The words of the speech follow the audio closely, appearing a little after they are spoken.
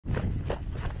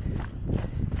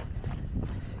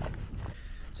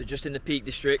So just in the Peak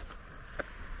District,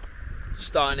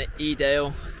 starting at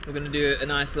Edale. We're going to do a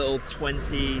nice little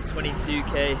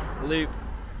 22k loop,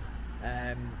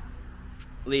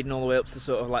 leading all the way up to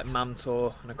sort of like Mam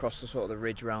Tor and across the sort of the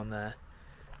ridge around there.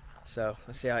 So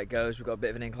let's see how it goes. We've got a bit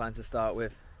of an incline to start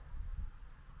with.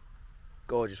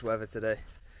 Gorgeous weather today.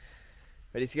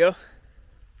 Ready to go?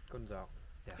 Guns out.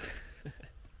 Yeah.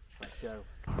 Let's go.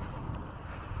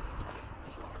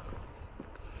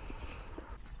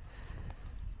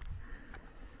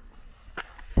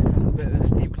 It's a bit of a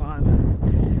steep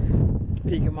climb.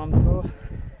 Peak of Mam Tor.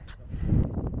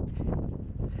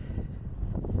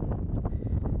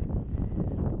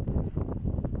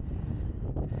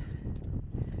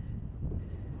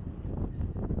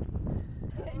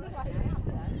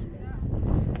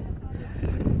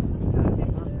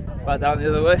 Back down the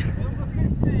other way.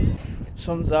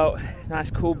 Sun's out,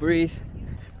 nice cool breeze.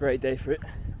 Great day for it.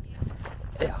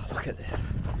 Yeah, look at this.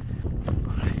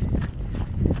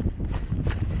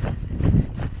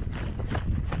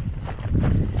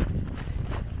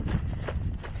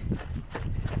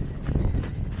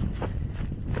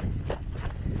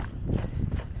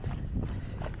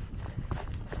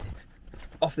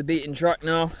 Off the beaten track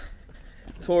now.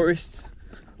 Tourists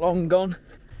long gone.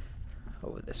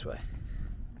 Over this way.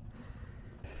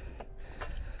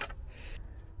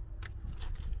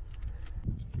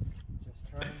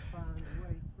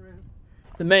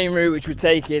 The main route which we're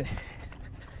taking,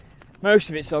 most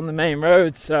of it's on the main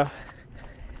road, so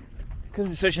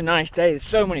because it's such a nice day, there's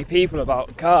so many people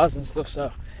about, cars and stuff,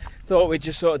 so thought we'd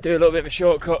just sort of do a little bit of a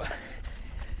shortcut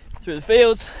through the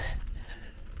fields.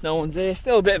 No one's here,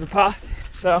 still a bit of a path,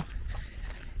 so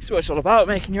it's what it's all about,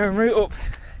 making your own route up,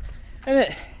 isn't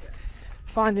it?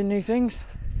 Finding new things.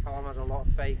 Callum has a lot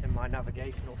of faith in my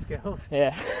navigational skills.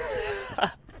 Yeah.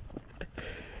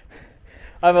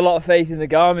 I have a lot of faith in the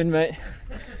Garmin, mate.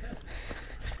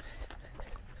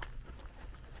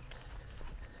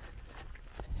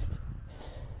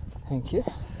 Thank you.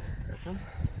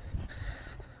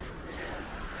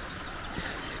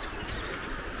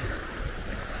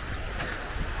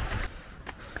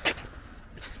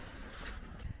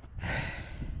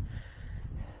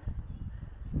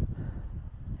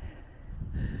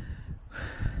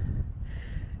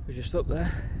 We're just up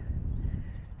there.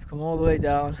 We've come all the way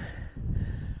down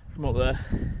from up there.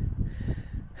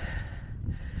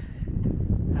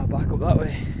 Now back up that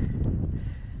way.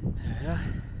 There we are.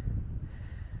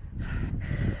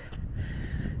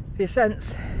 The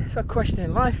ascents, it's a question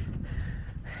in life.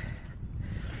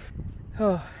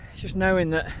 Oh, it's just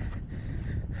knowing that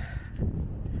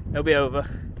it'll be over.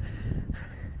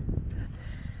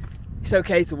 It's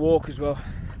okay to walk as well.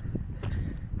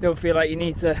 Don't feel like you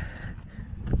need to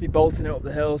be bolting it up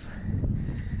the hills.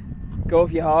 Go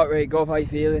with your heart rate, go with how you're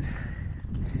feeling.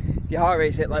 If your heart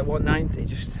rate's hit like 190,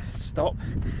 just stop.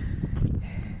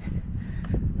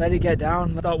 Let it get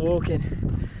down, start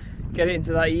walking. Get it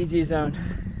into that easier zone.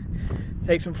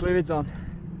 Take some fluids on.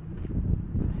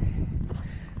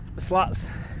 The flats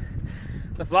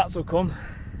will come.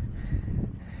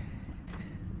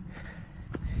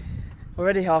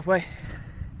 Already halfway.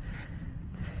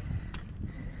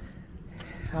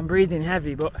 I'm breathing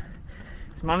heavy, but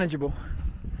it's manageable.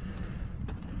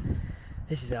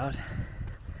 This is hard.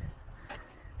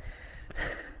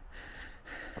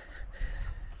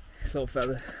 This little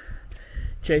fella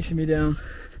chasing me down.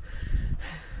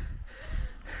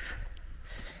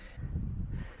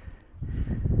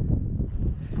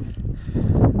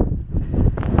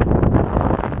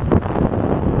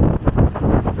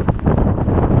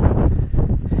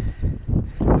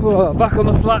 Whoa, back on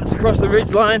the flats across the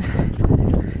ridge line.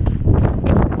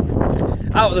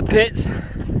 Out of the pits.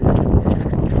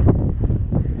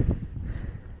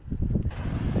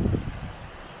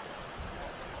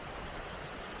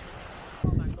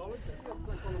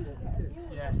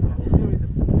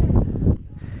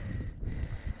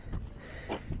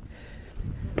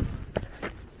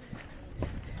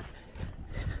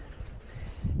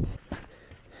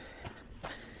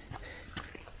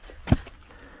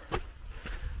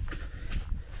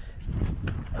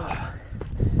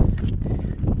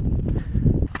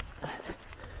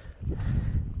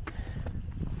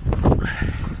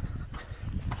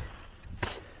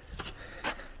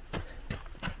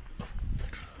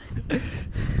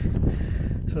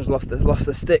 Someone's lost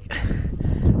the stick.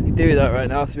 I could do that right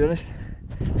now, to be honest.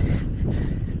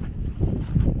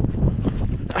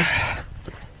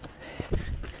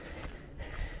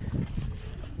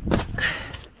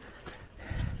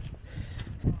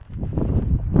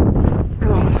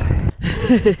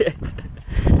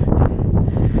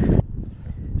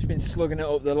 Just been slugging it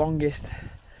up the longest,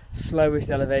 slowest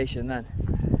elevation then.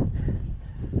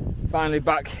 Finally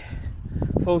back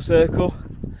full circle.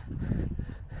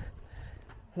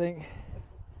 I think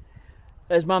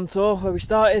there's Mam Tor where we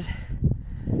started.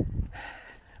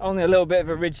 Only a little bit of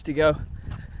a ridge to go,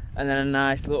 and then a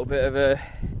nice little bit of a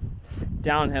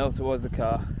downhill towards the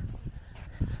car.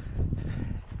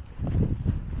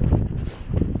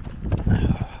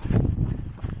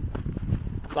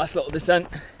 Last little descent,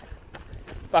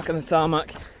 back on the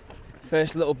tarmac.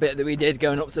 First little bit that we did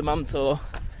going up to Mam Tor.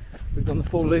 We've done the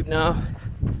full loop now.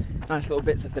 Nice little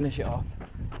bit to finish it off.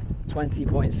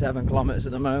 20.7 kilometres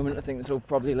at the moment. I think this will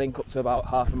probably link up to about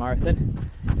half a marathon.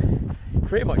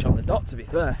 Pretty much on the dot, to be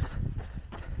fair.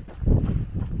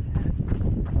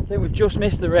 I think we've just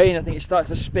missed the rain. I think it starts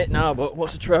to spit now, but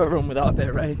what's a trail run without a bit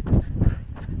of rain?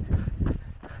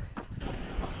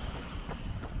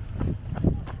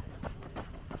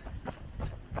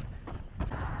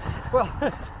 Well,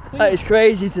 it's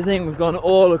crazy to think we've gone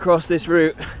all across this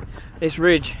route, this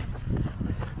ridge,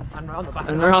 and around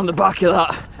the back of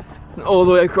that, and all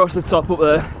the way across the top up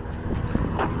there.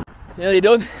 Nearly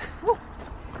done. Woo.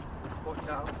 Watch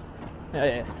out.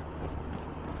 Yeah.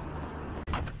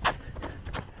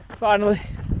 Finally.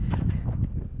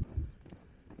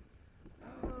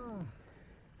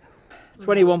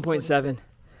 21.7. Did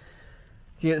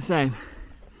you get the same?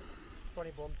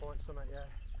 21 point something, yeah.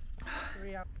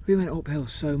 We went uphill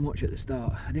so much at the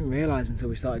start. I didn't realise until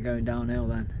we started going downhill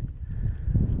then.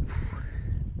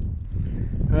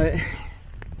 Right.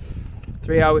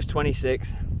 3 hours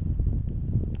 26.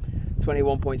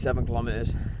 21.7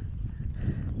 kilometres.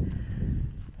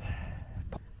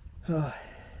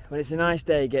 When it's a nice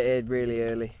day, get here really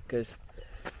early because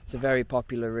it's a very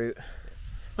popular route.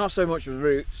 Not so much of a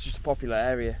route, it's just a popular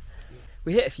area.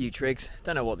 We hit a few trigs,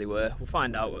 don't know what they were, we'll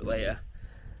find out later.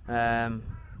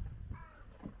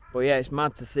 But yeah, it's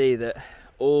mad to see that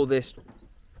all this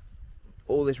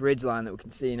ridge line that we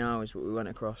can see now is what we went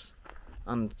across,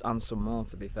 and some more,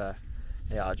 to be fair.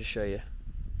 Yeah, I'll just show you.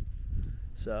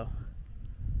 So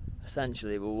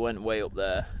essentially we went way up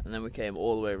there and then we came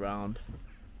all the way around,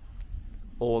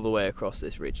 all the way across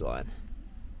this ridge line,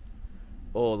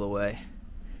 all the way.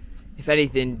 If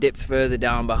anything, dips further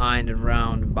down behind and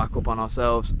round and back up on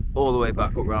ourselves, all the way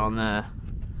back up round there.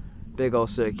 Big old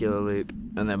circular loop,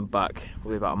 and then back,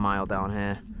 probably about a mile down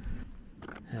here.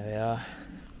 There we are.